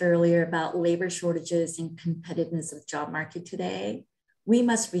discussed earlier about labor shortages and competitiveness of job market today, we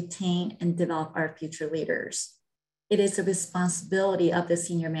must retain and develop our future leaders. It is the responsibility of the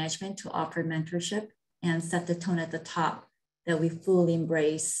senior management to offer mentorship and set the tone at the top that we fully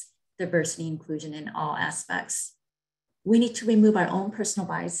embrace diversity and inclusion in all aspects. We need to remove our own personal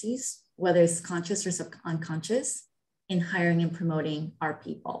biases, whether it's conscious or unconscious, in hiring and promoting our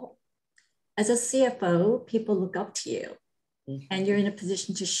people. As a CFO, people look up to you. and you're in a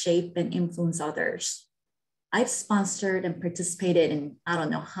position to shape and influence others. I've sponsored and participated in, I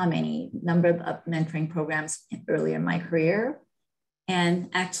don't know how many number of mentoring programs earlier in my career. And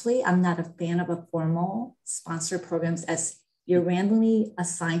actually, I'm not a fan of a formal sponsor programs as you're randomly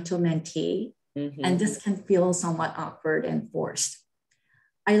assigned to a mentee, and this can feel somewhat awkward and forced.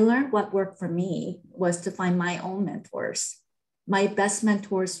 I learned what worked for me was to find my own mentors. My best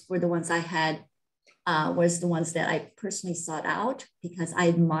mentors were the ones I had, was the ones that I personally sought out because I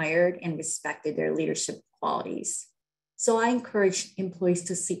admired and respected their leadership qualities. So I encourage employees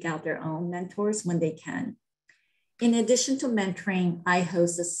to seek out their own mentors when they can. In addition to mentoring, I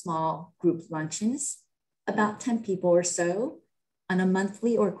host a small group luncheons, about 10 people or so, on a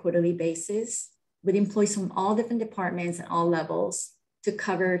monthly or quarterly basis with employees from all different departments and all levels to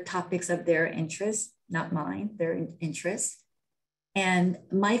cover topics of their interest, not mine, their interest. And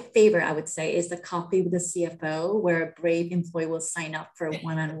my favorite, I would say, is the coffee with the CFO, where a brave employee will sign up for a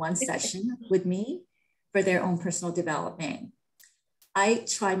one-on-one session with me for their own personal development. I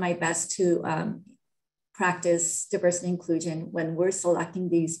try my best to practice diversity and inclusion when we're selecting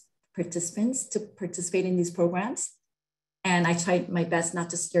these participants to participate in these programs. And I try my best not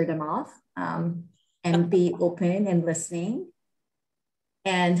to scare them off and be open and listening.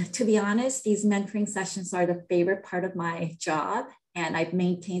 And to be honest, these mentoring sessions are the favorite part of my job. And I've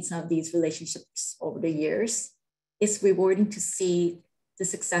maintained some of these relationships over the years. It's rewarding to see the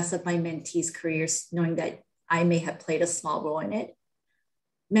success of my mentees' careers, knowing that I may have played a small role in it.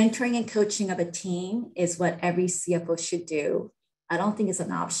 Mentoring and coaching of a team is what every CFO should do. I don't think it's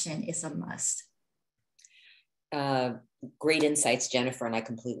an option, it's a must. Great insights, Jennifer, and I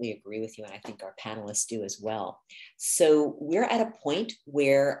completely agree with you, and I think our panelists do as well. So we're at a point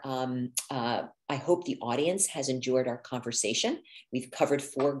where I hope the audience has enjoyed our conversation. We've covered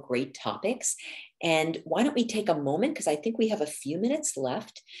 4 great topics, and why don't we take a moment, because I think we have a few minutes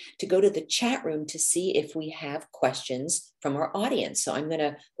left, to go to the chat room to see if we have questions from our audience. So I'm going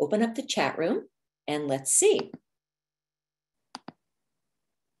to open up the chat room, and let's see.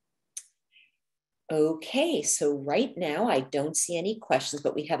 Okay, so right now I don't see any questions,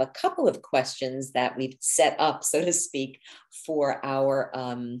 but we have a couple of questions that we've set up, so to speak, for our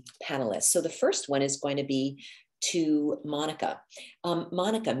panelists. So the first one is going to be to Monica.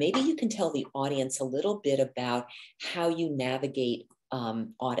 Monica, maybe you can tell the audience a little bit about how you navigate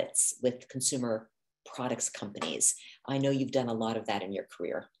audits with consumer products companies. I know you've done a lot of that in your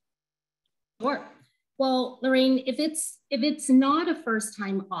career. Sure. Well, Lorraine, if it's not a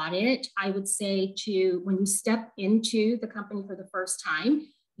first-time audit, I would say when you step into the company for the first time,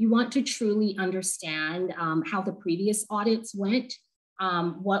 you want to truly understand how the previous audits went,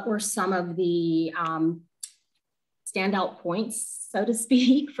 what were some of the standout points, so to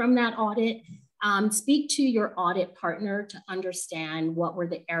speak, from that audit. Speak to your audit partner to understand what were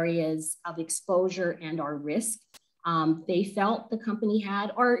the areas of exposure and or risk they felt the company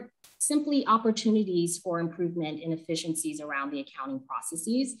had, or simply opportunities for improvement and efficiencies around the accounting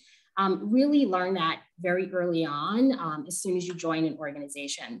processes. Really learn that very early on as soon as you join an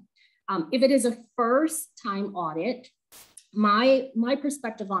organization. If it is a first-time audit, my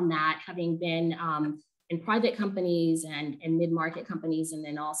perspective on that, having been in private companies and mid-market companies, and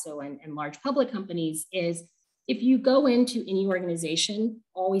then also in large public companies, is if you go into any organization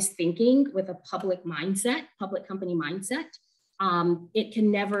always thinking with a public mindset, public company mindset, it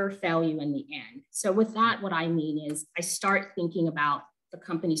can never fail you in the end. So with that, what I mean is I start thinking about the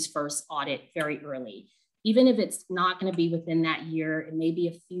company's first audit very early. Even if it's not going to be within that year, it may be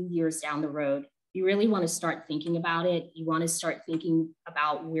a few years down the road, you really want to start thinking about it. You want to start thinking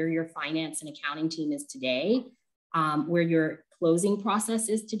about where your finance and accounting team is today, where your closing process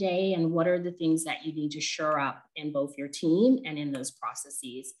is today, and what are the things that you need to shore up in both your team and in those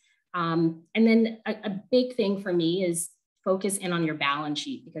processes. And then a big thing for me is focus in on your balance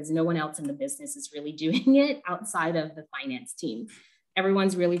sheet, because no one else in the business is really doing it outside of the finance team.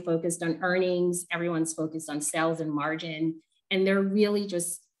 Everyone's really focused on earnings. Everyone's focused on sales and margin. And they're really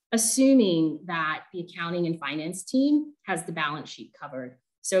just assuming that the accounting and finance team has the balance sheet covered.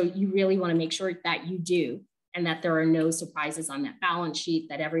 So you really want to make sure that you do, and that there are no surprises on that balance sheet,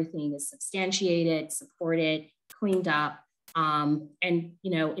 that everything is substantiated, supported, cleaned up. And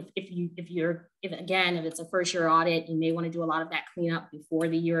you know, if it's a first year audit, you may want to do a lot of that cleanup before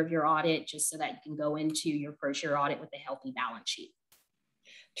the year of your audit, just so that you can go into your first year audit with a healthy balance sheet.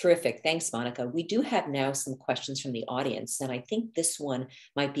 Terrific. Thanks, Monica. We do have now some questions from the audience, and I think this one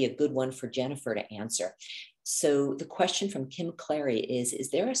might be a good one for Jennifer to answer. So the question from Kim Clary is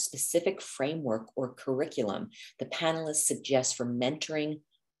there a specific framework or curriculum the panelists suggest for mentoring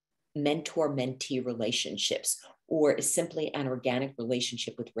mentor-mentee relationships, or is simply an organic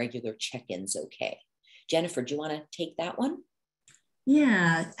relationship with regular check-ins okay? Jennifer, do you want to take that one?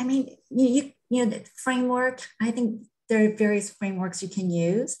 Yeah, I mean, the framework, I think there are various frameworks you can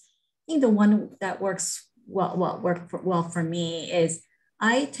use. I think the one that works well for me is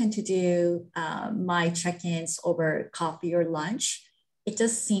I tend to do my check-ins over coffee or lunch. It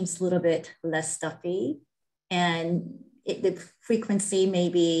just seems a little bit less stuffy, and the frequency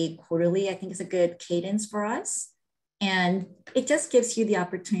maybe quarterly, I think is a good cadence for us. And it just gives you the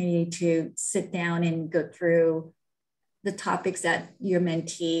opportunity to sit down and go through the topics that your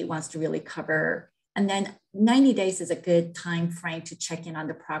mentee wants to really cover. And then 90 days is a good time frame to check in on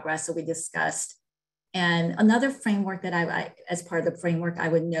the progress that we discussed. And another framework that I as part of the framework, I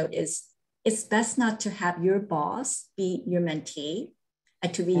would note is it's best not to have your boss be your mentee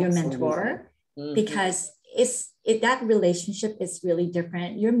and to be your mentor, because that relationship is really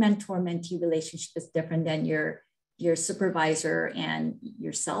different. Your mentor-mentee relationship is different than your supervisor and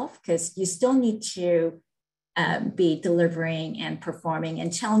yourself, because you still need to be delivering and performing,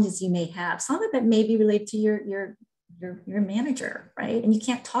 and challenges you may have. Some of it may be related to your manager, right? And you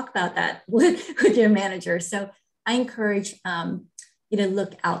can't talk about that with your manager. So I encourage you to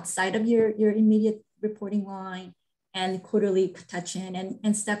look outside of your immediate reporting line and quarterly touch in.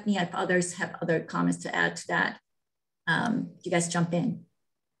 And Stephanie, if others have other comments to add to that, you guys jump in.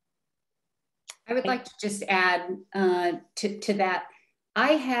 I would like to just add to that.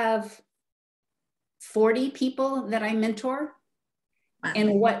 I have 40 people that I mentor. Wow.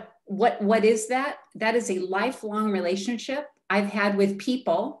 And what is that? That is a lifelong relationship I've had with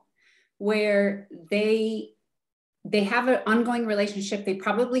people where they have an ongoing relationship. They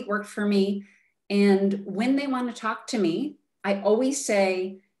probably worked for me. And when they want to talk to me, I always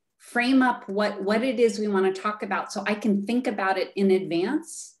say, frame up what it is we want to talk about so I can think about it in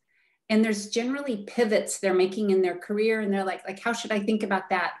advance. And there's generally pivots they're making in their career. And they're like, how should I think about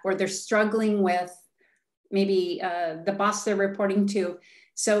that? Or they're struggling with maybe the boss they're reporting to.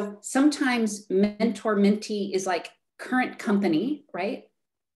 So sometimes mentor-mentee is like current company, right?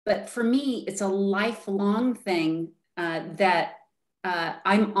 But for me, it's a lifelong thing that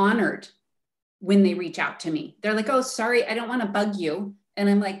I'm honored when they reach out to me. They're like, oh, sorry, I don't want to bug you. And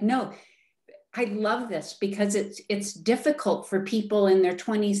I'm like, no, I love this because it's difficult for people in their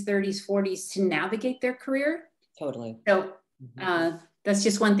 20s, 30s, 40s to navigate their career. Totally. So that's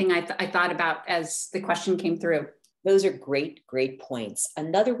just one thing I thought about as the question came through. Those are great points.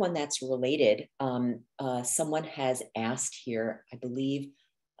 Another one that's related, someone has asked here, I believe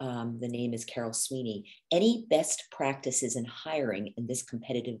the name is Carol Sweeney, any best practices in hiring in this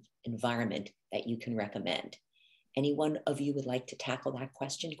competitive environment that you can recommend? Any one of you would like to tackle that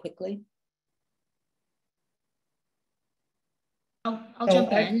question quickly? I'll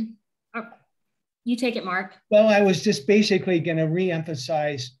jump in. You take it, Mark. Well, I was just basically going to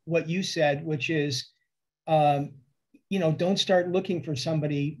reemphasize what you said, which is, don't start looking for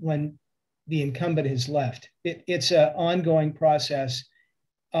somebody when the incumbent has left. It's an ongoing process.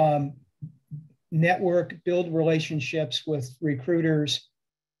 Network, build relationships with recruiters.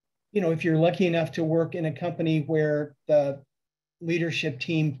 If you're lucky enough to work in a company where the leadership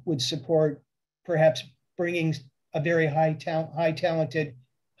team would support perhaps bringing a very high talented,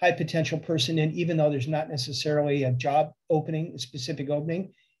 high potential person in, even though there's not necessarily a job opening, a specific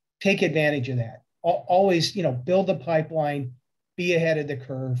opening, take advantage of that. Always, build the pipeline, be ahead of the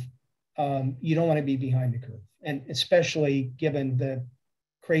curve. You don't want to be behind the curve, and especially given the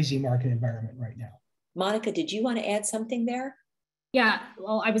crazy market environment right now. Monica, did you want to add something there? Yeah,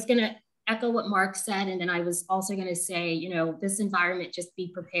 well, I was going to echo what Mark said. And then I was also going to say, this environment, just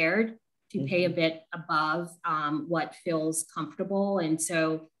be prepared to pay a bit above what feels comfortable. And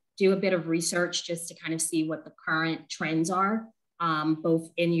so do a bit of research just to kind of see what the current trends are, both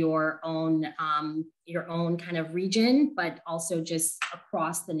in your own kind of region, but also just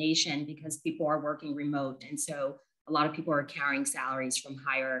across the nation, because people are working remote. And so a lot of people are carrying salaries from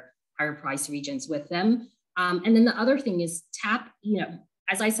higher price regions with them. And then the other thing is tap,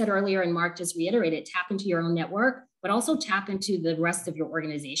 as I said earlier, and Mark just reiterated, tap into your own network, but also tap into the rest of your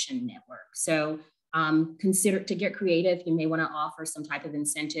organization network. So consider, to get creative, you may want to offer some type of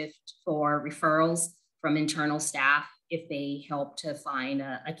incentive for referrals from internal staff if they help to find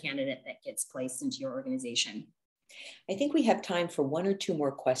a candidate that gets placed into your organization. I think we have time for one or two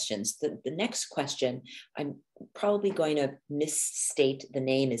more questions. The next question, I'm probably going to misstate the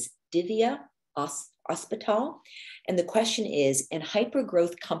name, is Divya Hospital. And the question is, in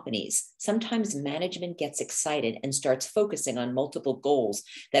hyper-growth companies, sometimes management gets excited and starts focusing on multiple goals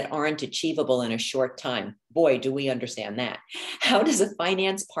that aren't achievable in a short time. Boy, do we understand that. How does a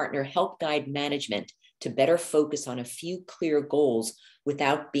finance partner help guide management to better focus on a few clear goals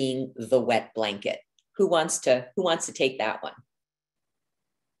without being the wet blanket? Who wants to take that one?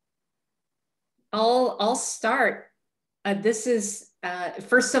 I'll start. This is,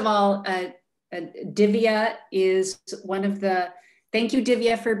 first of all, Divya is one of the, thank you,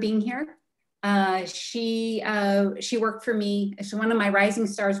 Divya, for being here. She worked for me. So one of my rising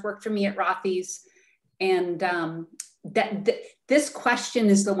stars worked for me at Rothy's. And this question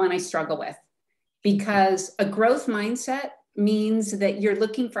is the one I struggle with, because a growth mindset means that you're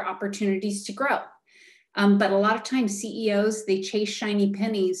looking for opportunities to grow. But a lot of times CEOs, they chase shiny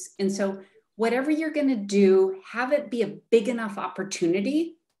pennies. And so whatever you're going to do, have it be a big enough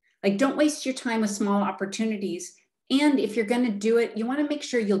opportunity. Like, don't waste your time with small opportunities. And if you're going to do it, you want to make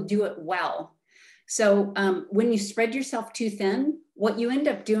sure you'll do it well. So when you spread yourself too thin, what you end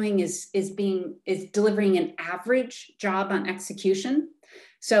up doing is delivering an average job on execution.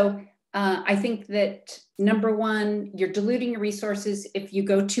 So I think that number one, you're diluting your resources if you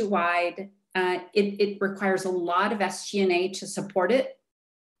go too wide. It requires a lot of SG&A to support it.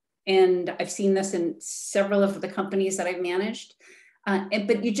 And I've seen this in several of the companies that I've managed.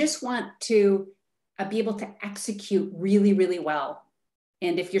 But you just want to be able to execute really, really well.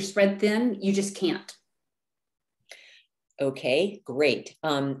 And if you're spread thin, you just can't. Okay, great.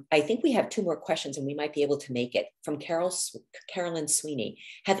 I think we have two more questions and we might be able to make it. From Carolyn Sweeney.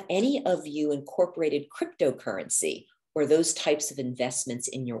 Have any of you incorporated cryptocurrency or those types of investments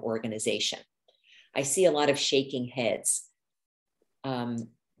in your organization? I see a lot of shaking heads.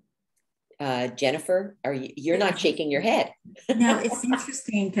 Jennifer, you're not shaking your head? No, it's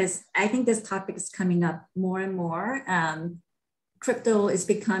interesting because I think this topic is coming up more and more. Crypto is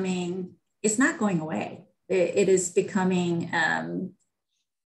becoming, it's not going away. It is becoming an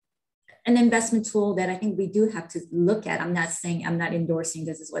investment tool that I think we do have to look at. I'm not saying, I'm not endorsing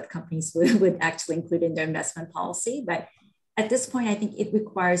this is what companies would actually include in their investment policy, but at this point, I think it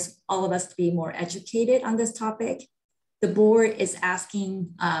requires all of us to be more educated on this topic. The board is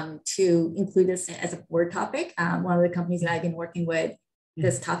asking to include this as a board topic. One of the companies that I've been working with,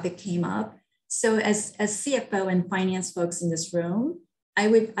 this topic came up. So as CFO and finance folks in this room, I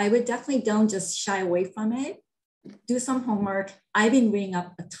would definitely don't just shy away from it. Do some homework. I've been reading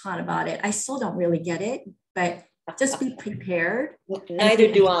up a ton about it. I still don't really get it, but just be prepared.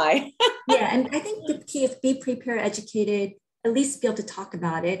 Neither do I. Yeah, and I think the key is be prepared, educated, at least be able to talk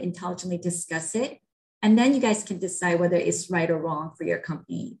about it, intelligently discuss it. And then you guys can decide whether it's right or wrong for your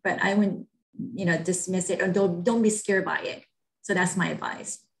company. But I wouldn't, dismiss it or don't be scared by it. So that's my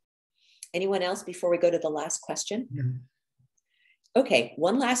advice. Anyone else before we go to the last question? Mm-hmm. Okay,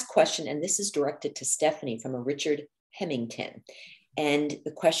 one last question, and this is directed to Stephanie from a Richard Hemington. And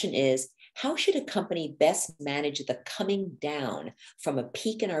the question is, how should a company best manage the coming down from a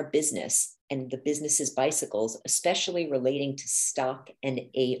peak in our business and the business's bicycles, especially relating to stock and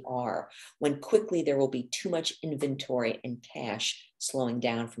AR, when quickly there will be too much inventory and cash slowing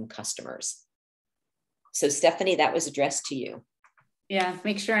down from customers? So Stephanie, that was addressed to you. Yeah,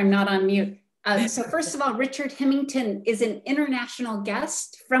 make sure I'm not on mute. So first of all, Richard Hemington is an international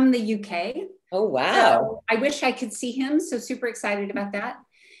guest from the UK. Oh, wow. So I wish I could see him. So super excited about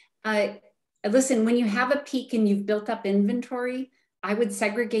that. Listen, when you have a peak and you've built up inventory, I would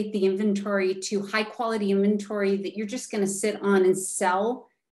segregate the inventory to high quality inventory that you're just going to sit on and sell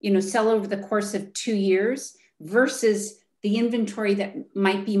over the course of 2 years versus the inventory that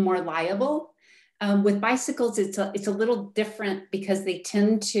might be more liable. With bicycles, it's a little different because they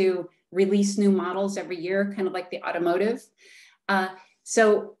tend to release new models every year, kind of like the automotive. And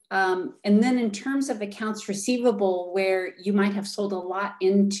then in terms of accounts receivable, where you might have sold a lot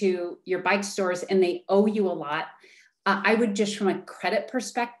into your bike stores and they owe you a lot, I would just from a credit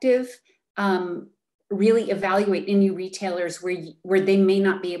perspective, really evaluate any retailers where they may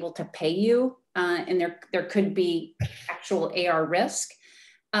not be able to pay you and there could be actual AR risk.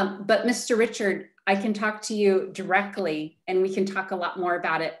 But Mr. Richard, I can talk to you directly and we can talk a lot more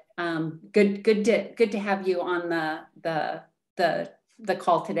about it. Good to have you on the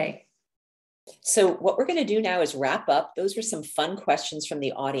call today. So what we're going to do now is wrap up. Those were some fun questions from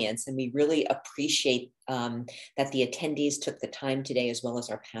the audience, and we really appreciate that the attendees took the time today, as well as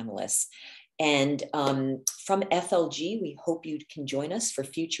our panelists. And from FLG, we hope you can join us for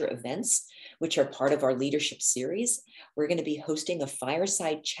future events, which are part of our leadership series. We're going to be hosting a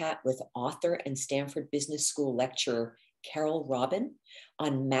fireside chat with author and Stanford Business School lecturer Carol Robin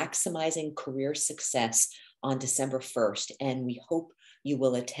on maximizing career success on December 1st. And we hope you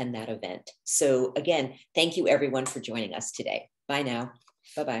will attend that event. So again, thank you everyone for joining us today. Bye now.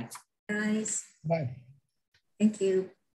 Bye-bye. Guys. Bye. Thank you.